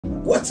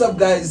What's up,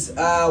 guys?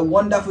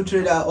 Wonderful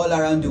trader all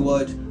around the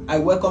world. I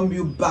welcome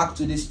you back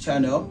to this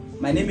channel.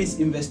 My name is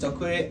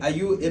Tradewithkore. Are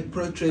you a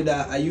pro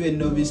trader? Are you a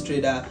novice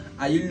trader?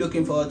 Are you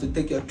looking forward to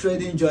take your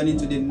trading journey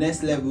to the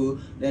next level?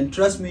 Then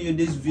trust me,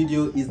 this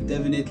video is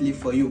definitely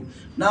for you.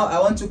 Now, I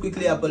want to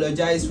quickly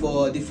apologize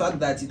for the fact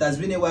that it has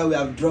been a while we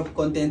have dropped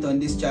content on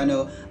this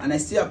channel, and I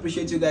still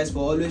appreciate you guys for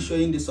always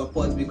showing the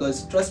support,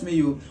 because trust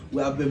me,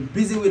 we have been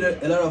busy with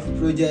a lot of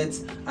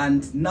projects,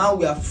 and now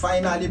we are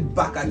finally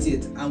back at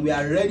it, and we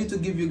are ready to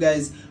give you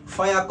guys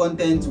fire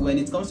content when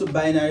it comes to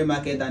binary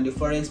market and the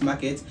forex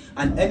market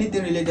and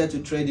anything related to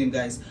trading,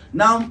 guys.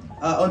 Now,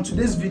 on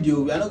today's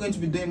video, we are not going to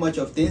be doing much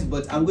of things,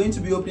 but I'm going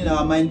to be opening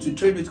our mind to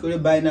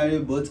Tradewithkore binary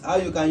bot, how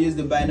you can use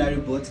the binary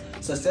bot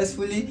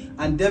successfully,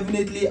 and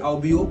definitely I'll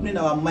be opening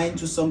our mind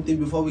to something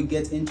before we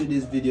get into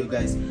this video,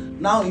 guys.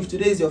 Now, if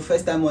today is your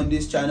first time on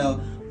this channel,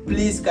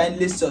 please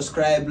kindly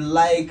subscribe,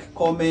 like,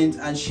 comment,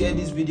 and share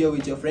this video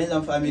with your friends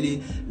and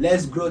family.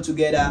 Let's grow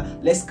together,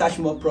 let's catch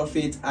more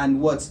profit,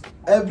 and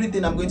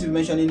everything I'm going to be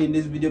mentioning in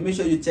this video, make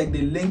sure you check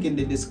the link in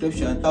the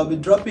description. I'll be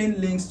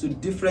dropping links to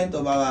different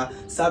of our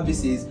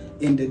services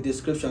in the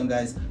description,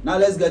 guys. Now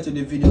let's get to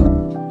the video.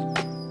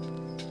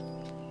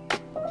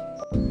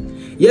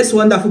 Yes,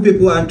 wonderful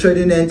people and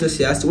trading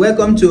enthusiasts,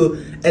 welcome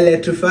to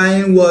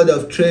electrifying world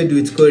of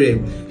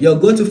Tradewithkore, your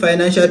go-to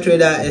financial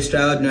trader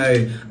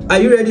extraordinary. Are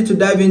you ready to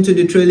dive into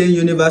the thrilling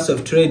universe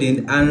of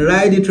trading and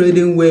ride the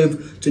trading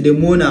wave to the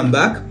moon and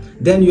back?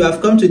 Then you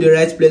have come to the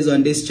right place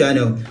on this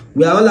channel.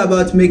 We are all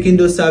about making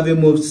those savvy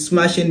moves,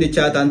 smashing the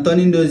chart, and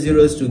turning those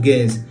zeros to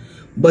gains.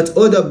 But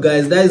hold up,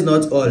 guys, that is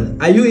not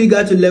all. Are you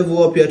eager to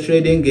level up your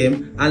trading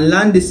game and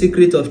learn the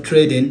secret of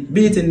trading,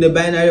 be it in the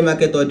binary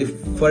market or the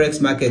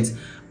forex market?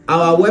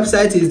 Our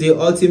website is the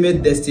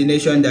ultimate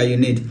destination that you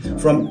need.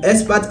 From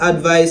expert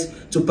advice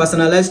to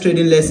personalized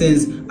trading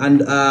lessons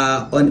and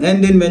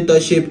unending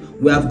mentorship,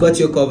 we have got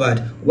you covered.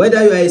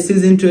 Whether you are a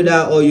seasoned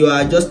trader or you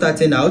are just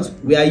starting out,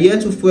 we are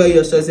here to fuel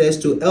your success,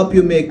 to help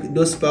you make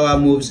those power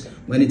moves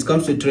when it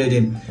comes to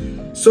trading.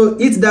 So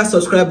hit that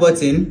subscribe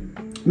button.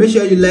 Make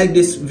sure you like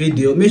this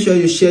video, make sure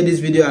you share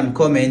this video and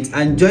comment,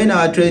 and join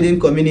our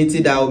trading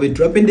community that I will be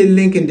dropping the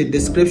link in the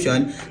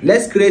description.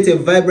 Let's create a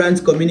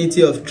vibrant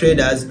community of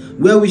traders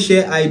where we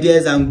share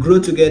ideas and grow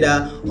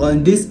together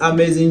on this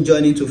amazing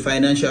journey to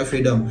financial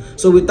freedom.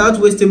 So without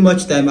wasting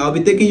much time, I'll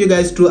be taking you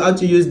guys through how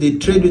to use the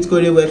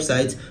Tradewithkore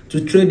website to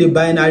trade the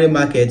binary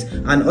market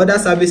and other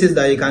services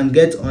that you can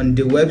get on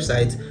the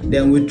website.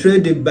 Then we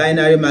trade the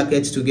binary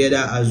market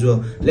together as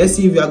well. Let's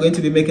see if we are going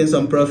to be making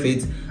some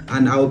profit,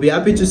 and I will be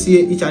happy to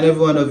see each and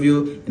every one of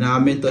you in our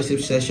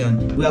mentorship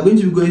session. We are going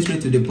to be going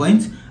straight to the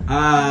point.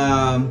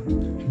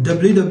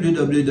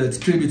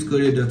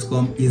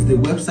 www.tradewithkore.com is the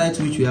website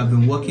which we have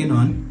been working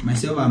on,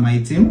 myself and my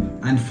team,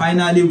 and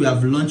finally we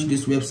have launched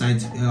this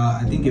website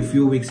I think a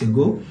few weeks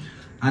ago,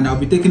 and I'll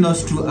be taking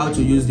us through how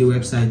to use the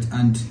website.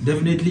 And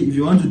definitely, if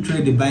you want to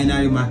trade the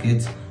binary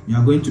market,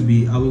 I'm going to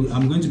be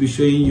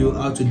showing you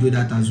how to do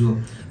that as well.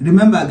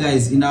 Remember,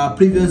 guys, in our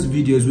previous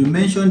videos we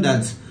mentioned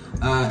that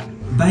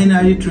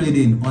binary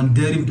trading on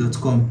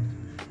deriv.com,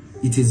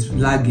 it is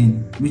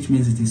lagging, which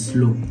means it is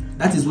slow.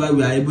 That is why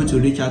we are able to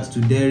reach out to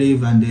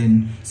Deriv, and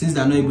then since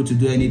they are not able to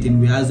do anything,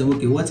 we ask them,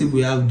 okay, what if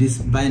we have this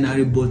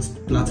binary bot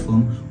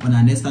platform on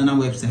an external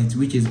website,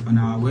 which is on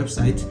our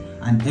website,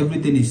 and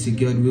everything is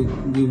secured? We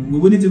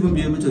wouldn't even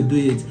be able to do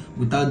it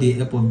without the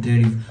help of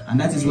Deriv. And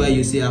that is why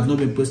you see I've not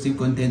been posting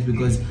content,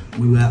 because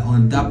we were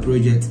on that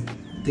project,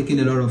 taking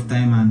a lot of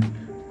time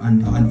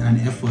and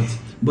effort.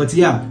 But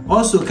yeah,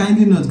 also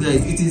kindly note,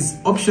 guys, it is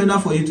optional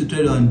for you to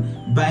trade on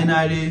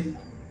binary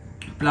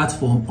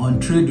platform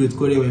on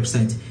Tradewithkore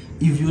website.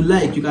 If you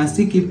like, you can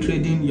still keep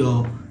trading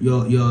your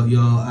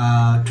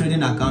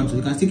trading account.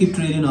 You can still keep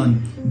trading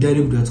on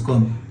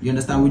deriv.com. You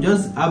understand? We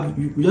just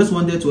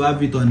wanted to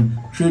have it on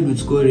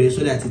Tradewithkore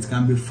so that it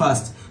can be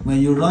fast. When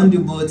you run the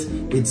bot,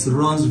 it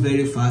runs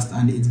very fast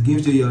and it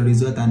gives you your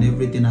result and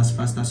everything as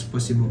fast as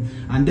possible.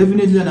 And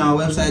definitely on our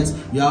website,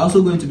 you are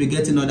also going to be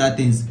getting other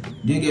things.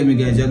 Do you get me,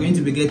 guys? You're going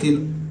to be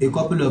getting a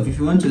couple of, if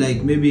you want to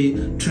like maybe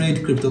trade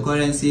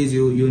cryptocurrencies,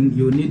 you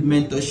need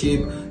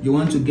mentorship, you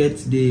want to get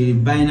the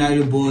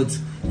binary bot,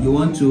 you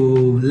want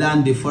to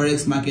learn the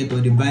forex market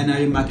or the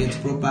binary market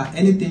proper,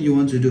 anything you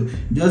want to do,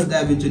 just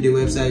dive into the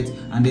website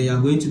and then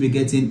you're going to be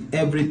getting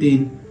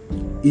everything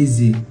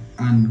easy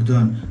and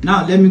done.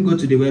 Now let me go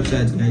to the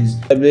website, guys.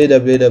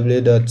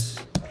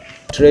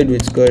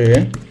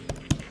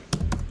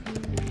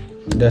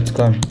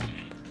 www.tradewithkore.com.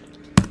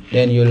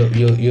 Then you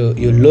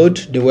load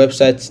the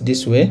website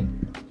this way.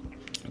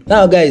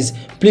 Now, guys,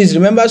 please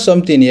remember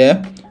something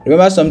here.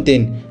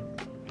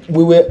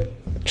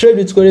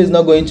 Tradewithkore is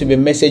not going to be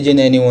messaging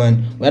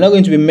anyone. We're not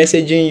going to be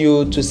messaging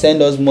you to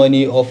send us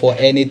money or for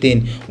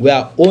anything. We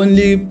are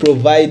only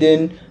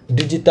providing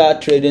digital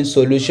trading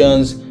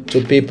solutions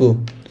to people.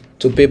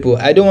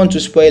 I don't want to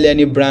spoil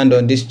any brand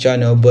on this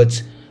channel,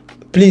 but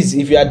please,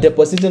 if you are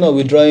depositing or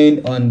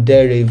withdrawing on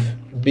Deriv,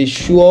 be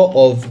sure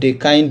of the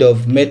kind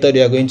of method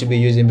you are going to be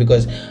using,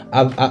 because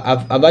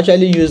I've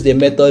actually used the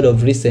method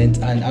of recent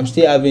and I'm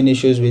still having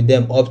issues with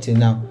them up till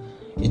now.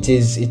 It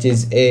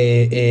is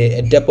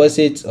a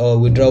deposit or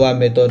withdrawal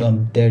method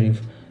on Deriv.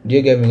 Do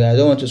you get me, guys? I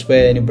don't want to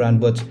spoil any brand,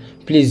 but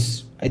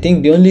please, I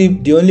think the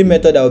only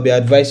method I will be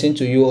advising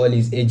to you all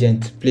is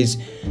agent. Please,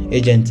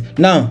 agent.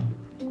 Now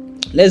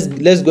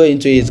let's go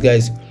into it,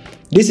 guys.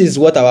 This is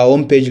what our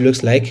home page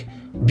looks like.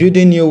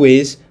 Building new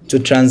ways to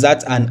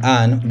transact and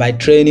earn by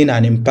training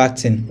and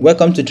impacting.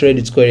 Welcome to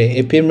Tradewithkore,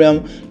 a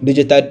premium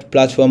digital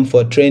platform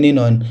for training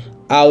on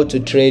how to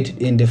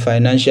trade in the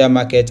financial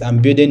market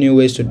and building new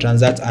ways to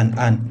transact and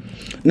earn.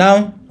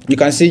 Now you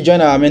can see,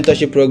 join our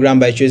mentorship program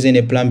by choosing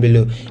a plan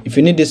below. If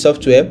you need this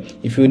software,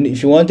 if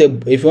you want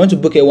to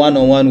book a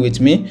one-on-one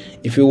with me,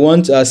 if you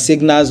want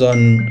signals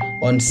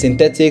on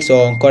synthetics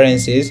or on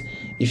currencies,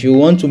 if you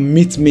want to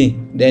meet me,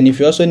 then if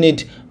you also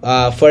need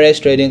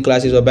forex trading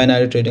classes or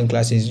binary trading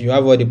classes, you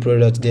have all the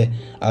products there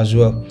as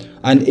well.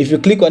 And if you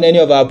click on any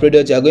of our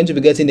products, you are going to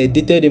be getting a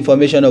detailed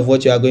information of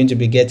what you are going to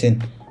be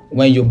getting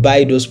when you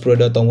buy those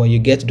products or when you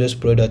get those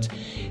products.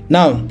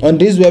 Now on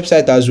this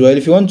website as well,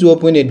 if you want to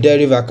open a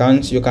Deriv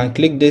account, you can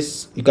click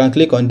this. You can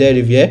click on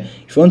Deriv here.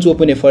 If you want to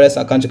open a forex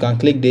account, you can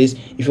click this.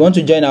 If you want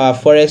to join our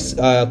forex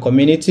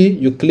community,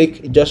 you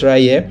click just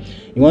right here.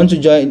 You want to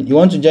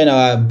join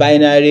our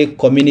binary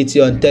community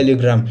on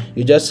Telegram,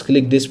 you just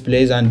click this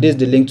place, and this is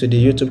the link to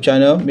the YouTube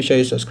channel. Make sure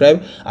you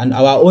subscribe. And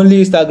our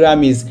only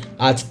Instagram is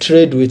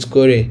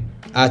 @Tradewithkore.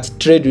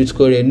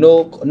 @Tradewithkore,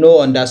 no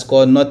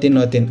underscore, nothing,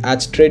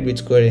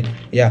 @Tradewithkore.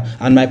 Yeah,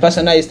 and my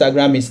personal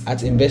Instagram is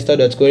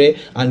 @investor.kore,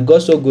 and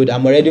God so good,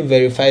 I'm already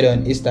verified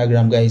on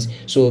Instagram, guys,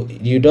 so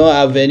you don't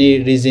have any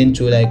reason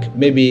to like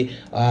maybe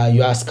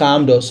you are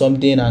scammed or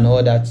something and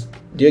all that.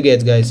 Do you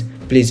get, guys?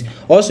 Please,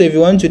 also, if you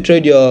want to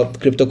trade your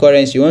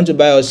cryptocurrency, you want to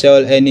buy or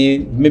sell any,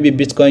 maybe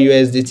Bitcoin,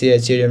 USDT,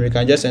 Ethereum, you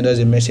can just send us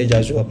a message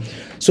as well.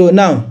 So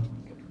now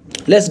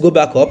let's go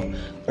back up.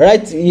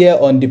 Right here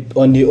on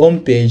the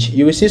home page,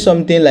 you will see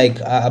something like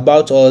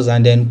about us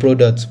and then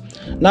products.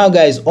 Now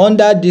guys,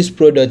 under this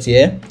product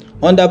here,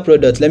 under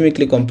product, let me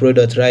click on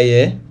product right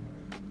here.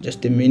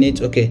 Just a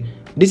minute. Okay,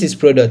 this is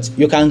product.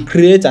 You can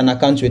create an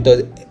account with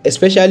us,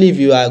 especially if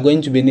you are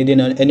going to be needing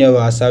any of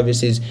our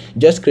services.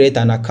 Just create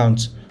an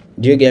account.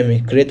 Do you get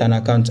me? Create an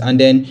account, and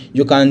then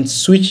you can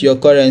switch your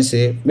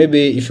currency.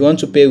 Maybe if you want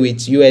to pay with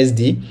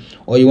USD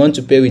or you want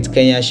to pay with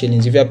Kenyan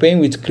shillings. If you are paying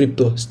with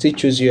crypto, still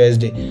choose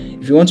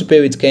USD. If you want to pay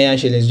with Kenyan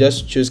shillings,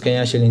 just choose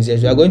Kenyan shillings.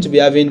 Yes, we are going to be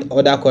having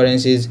other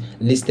currencies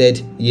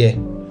listed here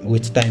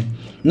with time.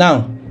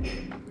 Now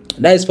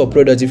that is for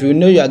products. If you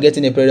know you are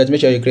getting a product, make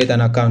sure you create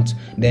an account.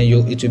 Then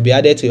it will be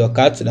added to your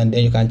cart, and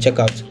then you can check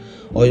out.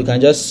 Or you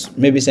can just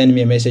maybe send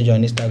me a message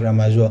on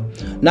Instagram as well.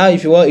 Now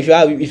if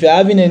you're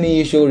having any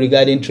issue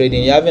regarding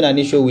trading, you're having an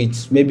issue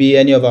with maybe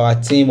any of our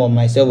team or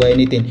myself or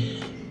anything,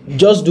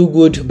 just do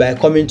good by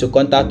coming to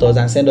contact us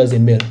and send us a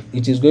mail.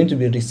 It is going to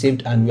be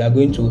received and we are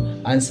going to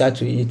answer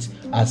to it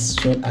as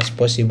soon as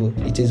possible.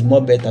 It is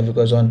more better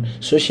because on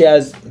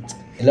socials,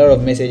 a lot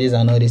of messages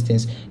and all these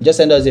things. Just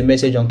send us a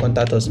message on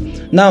contact us.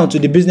 Now to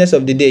the business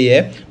of the day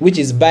here, which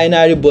is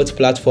binary bot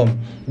platform.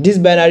 This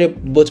binary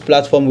bot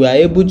platform, we are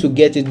able to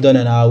get it done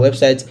on our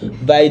website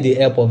by the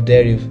help of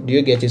Deriv. Do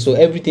you get it? So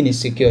everything is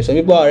secure. Some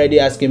people are already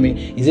asking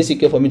me, is it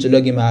secure for me to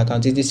log in my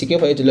account? Is it secure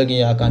for you to log in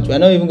your account? We are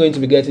not even going to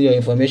be getting your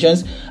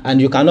informations, and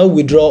you cannot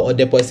withdraw or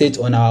deposit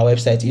on our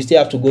website. You still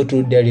have to go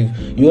through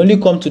Deriv. You only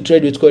come to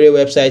Tradewithkore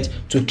website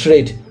to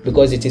trade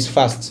because it is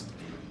fast.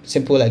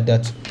 Simple like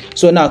that.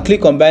 So now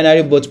click on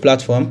binary bot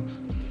platform.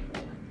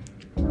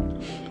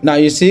 Now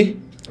you see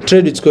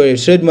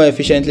Tradewithkore, trade more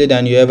efficiently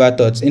than you ever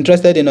thought.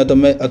 Interested in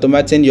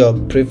automating your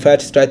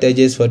preferred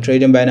strategies for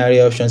trading binary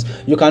options?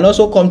 You can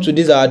also come to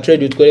this our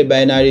Tradewithkore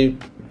binary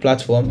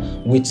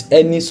platform with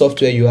any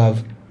software you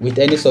have. With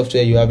any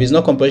software you have. It's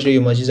not compulsory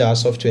you must use our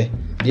software.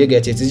 Do you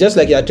get it? It's just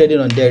like you are trading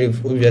on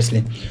Deriv,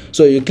 obviously.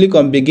 So you click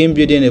on begin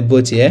building a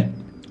bot here.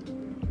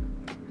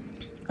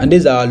 And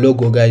this is our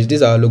logo, guys. This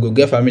is our logo.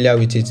 Get familiar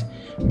with it.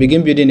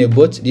 Begin building a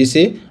bot. You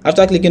see,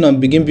 after clicking on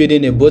begin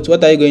building a bot,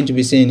 what are you going to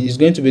be seeing? It's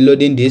going to be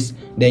loading this.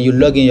 Then you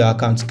log in your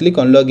account. Click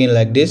on login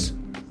like this,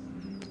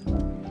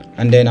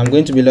 and then I'm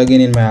going to be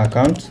logging in my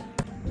account.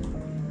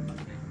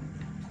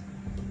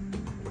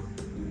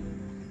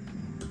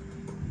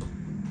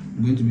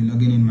 I'm going to be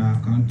logging in my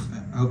account.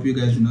 I hope you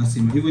guys do not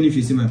see me. Even if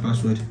you see my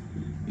password,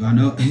 you are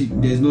not.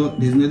 there's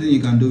nothing you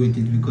can do with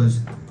it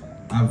because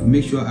I've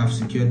made sure I've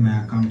secured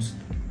my account.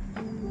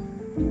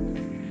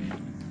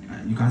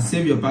 You can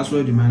save your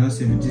password, you might not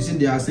save it. You see,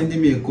 they are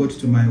sending me a code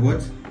to my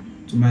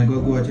to my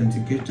Google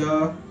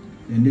Authenticator.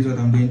 Then this is what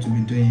I'm going to be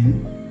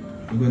doing.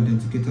 Google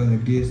Authenticator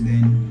like this.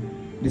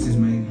 Then this is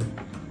my.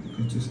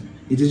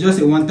 It is just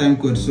a one-time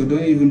code, so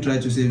don't even try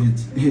to save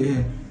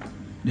it.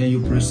 Then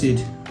you proceed,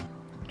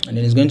 and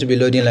then it's going to be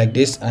loading like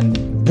this,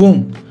 and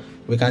boom,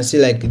 we can see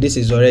like this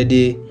is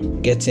already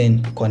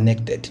getting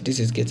connected. This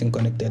is getting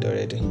connected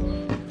already.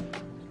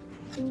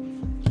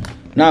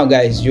 Now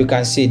guys, you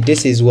can see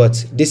this is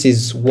what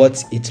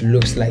it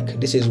looks like.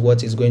 This is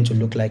what it's going to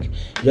look like.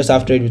 You just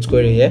have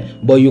Tradewithkore here,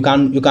 but you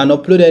can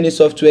upload any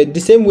software the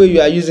same way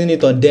you are using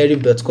it on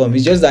Deriv.com.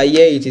 It's just that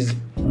here it is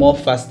more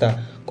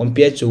faster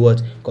compared to on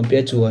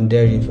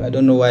Deriv. I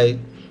don't know why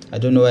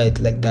it's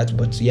like that,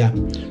 but yeah.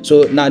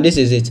 So now this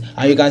is it,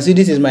 and you can see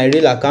this is my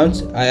real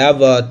account. I have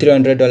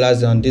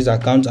 $300 on this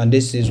account, and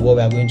this is what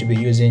we are going to be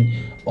using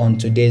on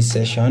today's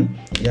session.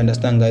 You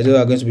understand, guys? What we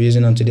are going to be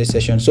using on today's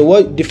session. So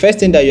what the first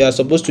thing that you are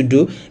supposed to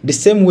do, the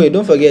same way,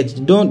 don't forget,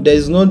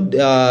 there's no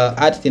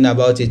hard thing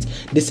about it.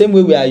 The same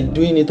way we are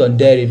doing it on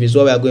Deriv is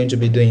what we are going to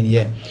be doing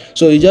here.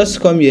 So you just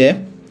come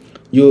here,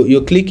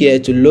 you click here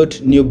to load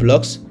new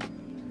blocks.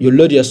 You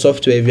load your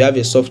software. If you have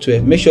a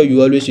software, make sure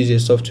you always use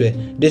a software.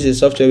 This is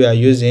software we are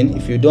using.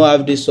 If you don't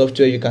have this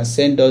software, you can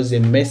send us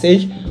a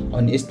message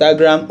on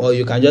Instagram, or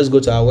you can just go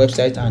to our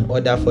website and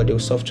order for the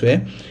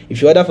software.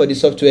 If you order for the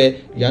software,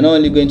 you are not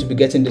only going to be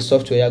getting the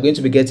software, you are going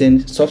to be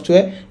getting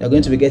software, you are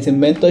going to be getting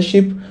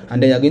mentorship,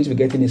 and then you are going to be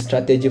getting a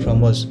strategy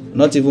from us.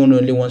 Not even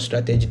only one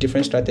strategy,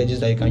 different strategies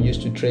that you can use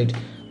to trade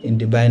in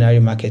the binary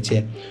market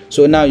here.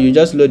 So now you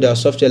just load our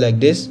software like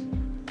this.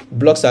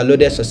 Blocks are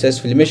loaded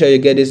successfully. Make sure you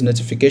get this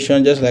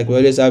notification just like we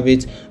always have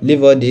it.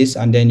 Leave all this,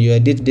 and then you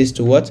edit this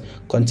to what?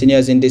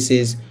 Continuous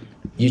indices.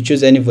 You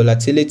choose any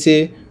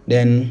volatility,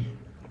 then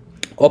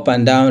up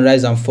and down,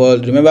 rise and fall.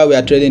 Remember, we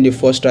are trading the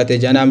 4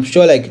 strategy, and I'm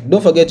sure, like,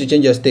 don't forget to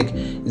change your stake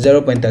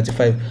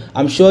 0.35.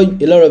 I'm sure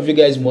a lot of you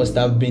guys must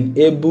have been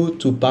able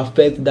to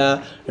perfect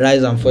that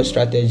rise and fall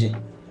strategy.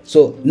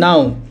 So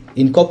now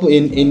in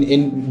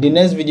the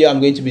next video I'm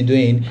going to be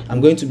doing,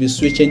 I'm going to be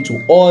switching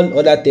to all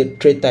other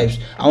trade types.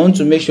 I want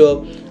to make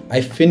sure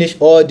I finish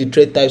all the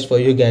trade types for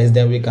you guys,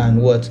 then we can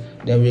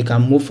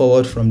move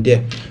forward from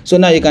there. So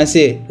now you can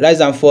see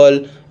rise and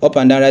fall, up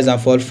and down, rise and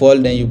fall,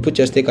 then you put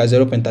your stake at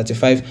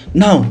 0.35.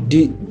 now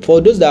for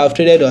those that have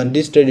traded on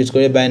this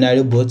Tradewithkore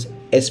binary bot,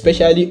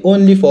 especially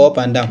only for up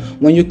and down,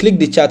 when you click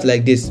the chart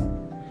like this,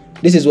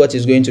 this is what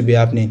is going to be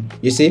happening.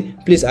 You see,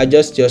 please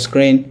adjust your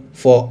screen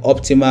for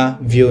optimal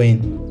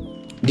viewing.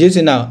 Do you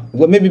see now?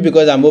 Well, maybe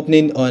because I'm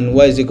opening on,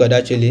 what is it called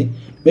actually?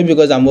 Maybe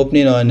because I'm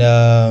opening on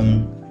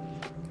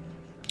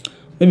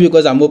maybe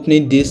because I'm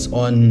opening this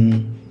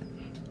on,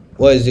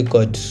 what is it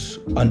called,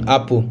 on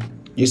Apple.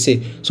 You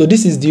see, so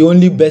this is the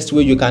only best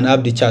way you can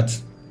have the chart.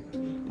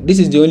 This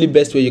is the only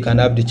best way you can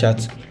have the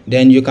chart.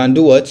 Then you can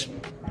do what?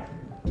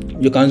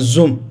 You can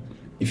zoom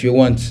if you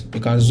want.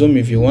 You can zoom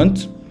if you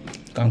want.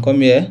 You can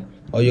come here,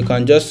 or you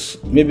can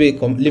just maybe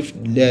leave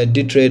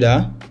the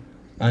trader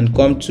and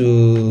come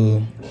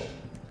to,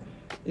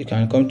 you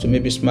can come to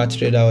maybe smart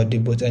trader or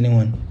debot,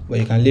 anyone, but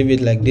you can leave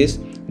it like this.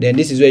 Then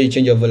this is where you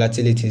change your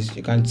volatilities.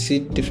 You can see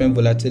different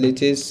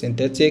volatilities.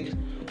 Synthetic,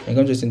 when you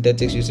come to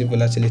synthetics, you see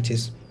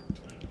volatilities.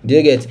 Do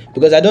you get?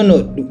 Because I don't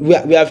know,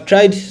 we have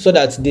tried so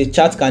that the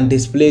chart can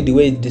display the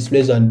way it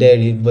displays on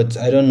Deriv, but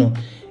I don't know.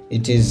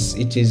 It is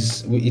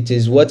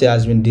what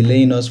has been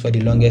delaying us for the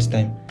longest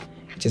time.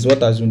 It is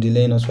what has been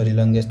delaying us for the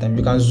longest time.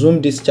 You can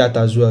zoom this chart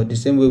as well, the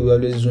same way we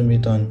always zoom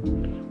it on,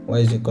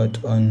 what is it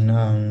called,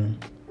 on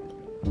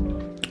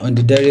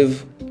the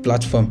Deriv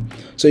platform.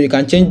 So you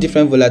can change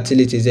different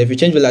volatilities. If you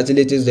change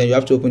volatilities, then you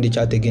have to open the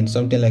chart again,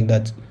 something like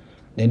that.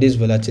 Then this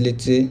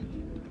volatility,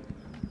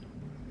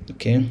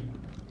 okay.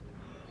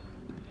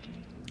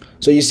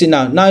 So you see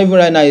now even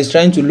right now it's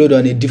trying to load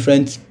on a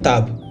different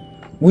tab,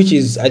 which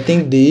is, I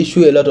think, the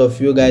issue a lot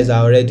of you guys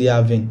are already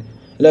having.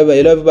 A lot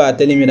of people are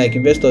telling me like,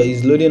 investor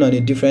is loading on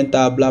a different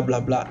tab, blah blah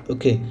blah.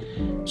 Okay,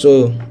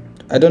 so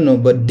I don't know,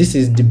 but this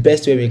is the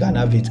best way we can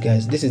have it,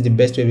 guys. This is the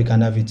best way we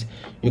can have it.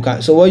 You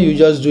can, so what you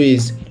just do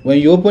is, when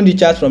you open the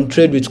chart from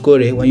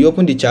Tradewithkore, when you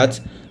open the chart,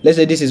 let's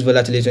say this is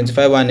volatility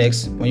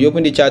 25-1x. When you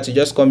open the chart, you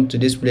just come to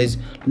this place,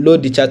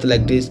 load the chart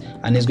like this,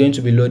 and it's going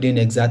to be loading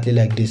exactly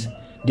like this.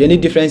 The only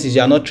difference is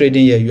you are not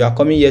trading here, you are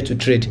coming here to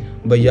trade,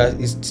 but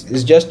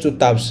it's just 2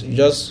 tabs. You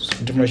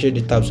just differentiate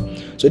the tabs.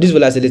 So this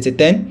volatility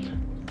 10.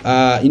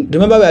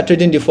 Remember, we are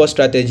trading the 4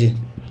 strategy.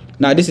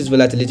 Now this is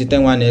volatility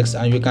 10-1x,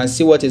 and you can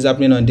see what is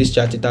happening on this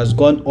chart. It has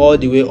gone all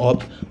the way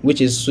up,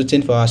 which is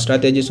suiting for our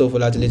strategy. So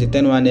volatility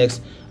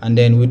 10-1x, and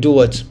then we do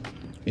what?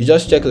 You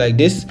just check like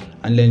this,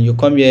 and then you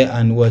come here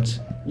and what?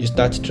 You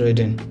start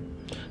trading.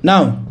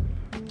 Now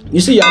you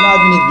see, you are not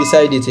having it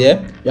beside it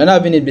here. You are not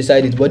having it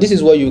beside it, but this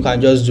is what you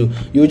can just do.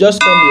 You just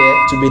come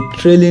here to be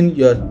trailing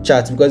your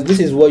chart, because this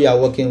is what you are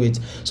working with.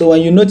 So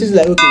when you notice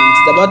like, okay,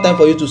 it's about time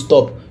for you to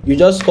stop, you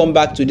just come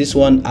back to this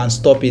one and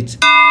stop it.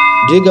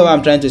 Do you get what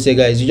I'm trying to say,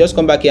 guys? You just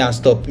come back here and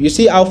stop. You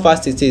see how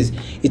fast it is?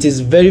 It is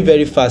very,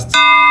 very fast.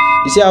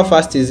 You see how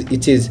fast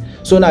it is?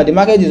 So now the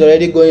market is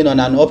already going on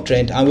an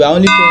uptrend, and we are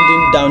only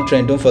trading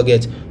downtrend. Don't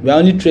forget, we are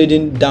only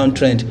trading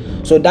downtrend.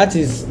 So this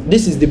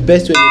is the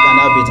best way you can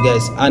have it,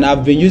 guys. And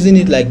I've been using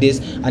it like this,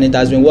 and it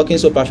has been working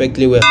so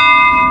perfectly well.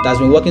 It has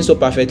been working so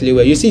perfectly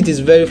well. You see, it is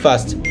very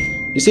fast.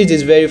 You see, it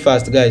is very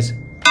fast, guys.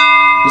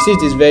 You see,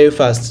 it is very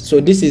fast. So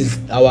this is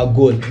our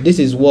goal. This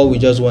is what we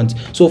just want.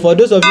 So for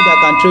those of you that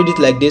can trade it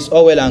like this,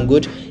 all well and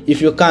good.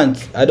 If you can't,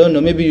 I don't know,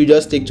 maybe you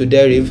just stick to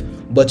Deriv.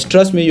 But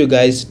trust me, you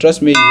guys,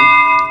 trust me,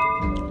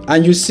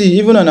 And you see,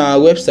 even on our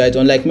website,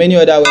 unlike many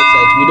other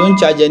websites, we don't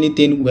charge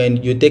anything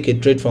when you take a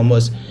trade from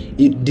us.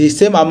 The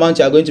same amount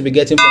you are going to be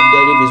getting from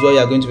Deriv is what you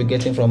are going to be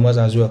getting from us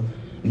as well.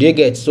 Do you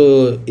get?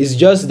 So it's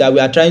just that we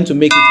are trying to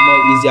make it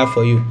more easier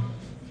for you.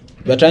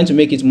 We are trying to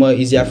make it more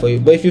easier for you.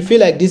 But if you feel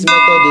like this method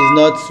is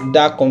not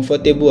that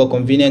comfortable or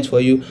convenient for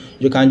you,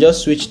 you can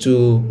just switch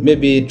to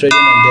maybe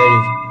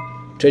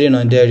trading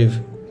on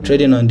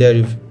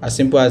Deriv. As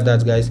simple as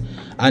that, guys.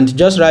 And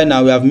just right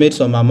now we have made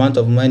some amount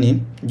of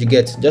money. You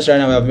get? Just right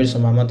now we have made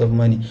some amount of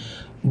money.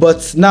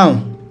 But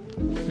now,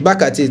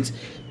 back at it,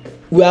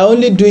 we are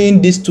only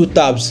doing these two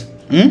tabs.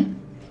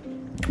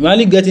 We're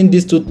only getting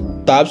these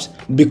two tabs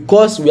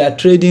because we are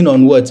trading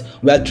on what?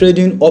 We are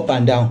trading up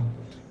and down.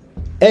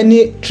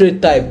 Any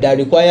trade type that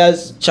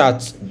requires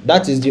charts,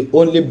 that is the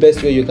only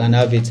best way you can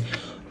have it.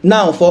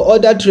 Now, for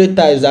other trade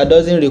types that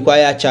doesn't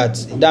require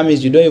charts, that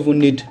means you don't even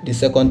need the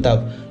second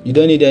tab. You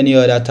don't need any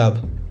other tab.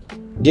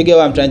 Do you get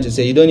what I'm trying to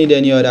say? You don't need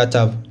any other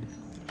tab.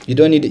 You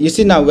don't need. You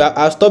see now,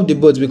 I've stopped the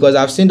boat because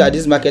I've seen that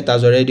this market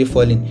has already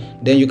fallen.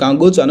 Then you can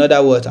go to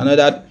another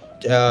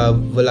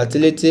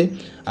volatility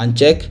and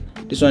check.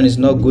 This one is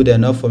not good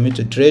enough for me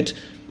to trade.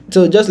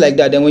 So just like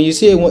that, then when you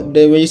see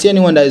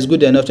anyone that is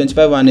good enough,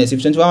 25-1x, if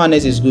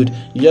 25-1x is good,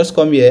 you just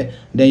come here,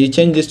 then you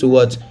change this to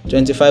what?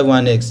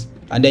 25-1x,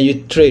 and then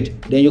you trade.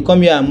 Then you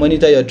come here and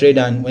monitor your trade,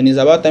 and when it's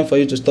about time for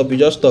you to stop, you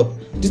just stop.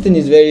 This thing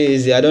is very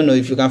easy. I don't know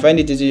if you can find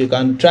it easy. You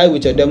can try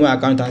with your demo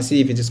account and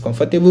see if it is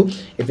comfortable.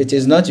 If it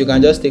is not, you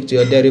can just stick to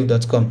your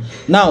Deriv.com.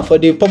 Now, for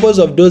the purpose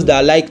of those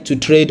that like to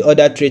trade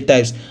other trade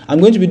types, I'm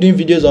going to be doing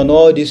videos on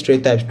all these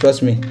trade types.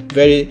 Trust me,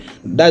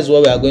 that's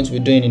what we are going to be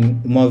doing in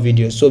more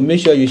videos. So make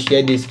sure you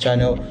share this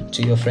channel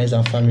to your friends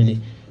and family.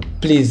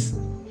 Please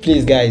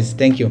guys,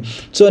 thank you.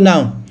 So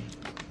now,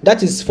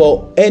 that is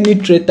for any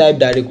trade type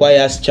that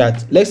requires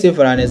chart. Let's say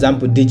for an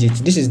example, digit.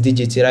 This is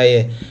digit right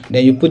here.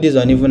 Then you put this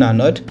on even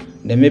and odd.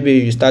 Then maybe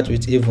you start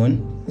with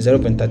even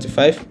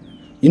 0.35.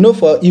 You know,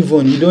 for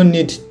even you don't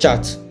need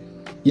chart.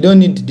 You don't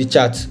need the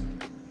chart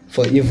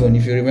for even.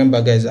 If you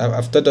remember, guys,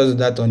 I've taught us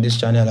that on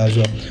this channel as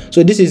well.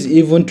 So this is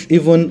even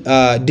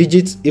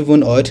digits,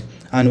 even odd,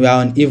 and we are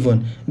on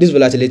even. This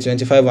volatility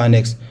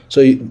 25-1x.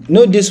 So you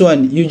know this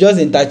one, you just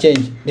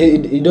interchange.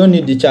 You don't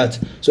need the chart.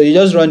 So you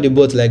just run the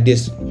boat like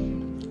this.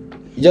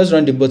 You just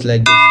run the boat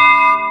like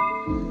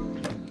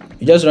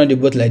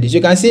this.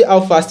 You can see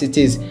how fast it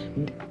is.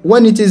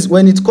 When it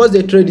calls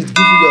the trade, it gives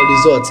you your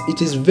results.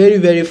 It is very,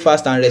 very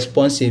fast and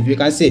responsive. You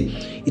can see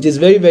it is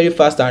very, very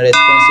fast and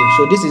responsive.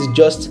 So this is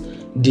just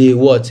the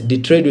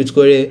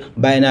Tradewithkore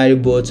binary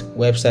bot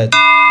website.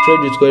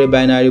 Tradewithkore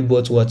binary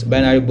bot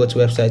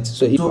website.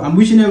 So I'm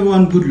wishing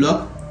everyone good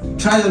luck.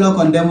 Try your luck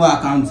on demo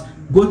account.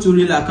 Go to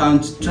real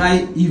account.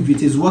 Try if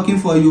it is working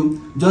for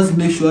you. Just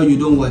make sure you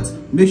don't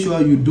Make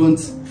sure you don't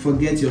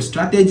forget your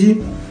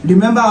strategy.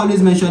 Remember, I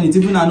always mention it,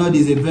 even and odd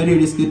is a very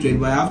risky trade,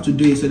 but I have to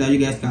do it so that you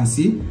guys can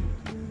see.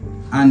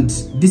 And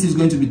this is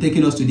going to be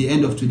taking us to the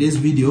end of today's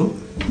video.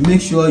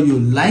 Make sure you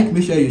like,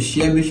 make sure you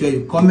share, make sure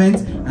you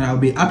comment, and I'll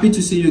be happy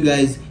to see you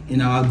guys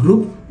in our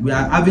group. We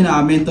are having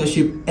our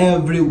mentorship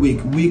every week,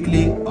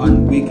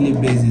 on weekly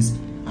basis.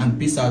 And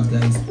peace out,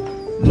 guys.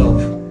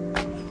 Love.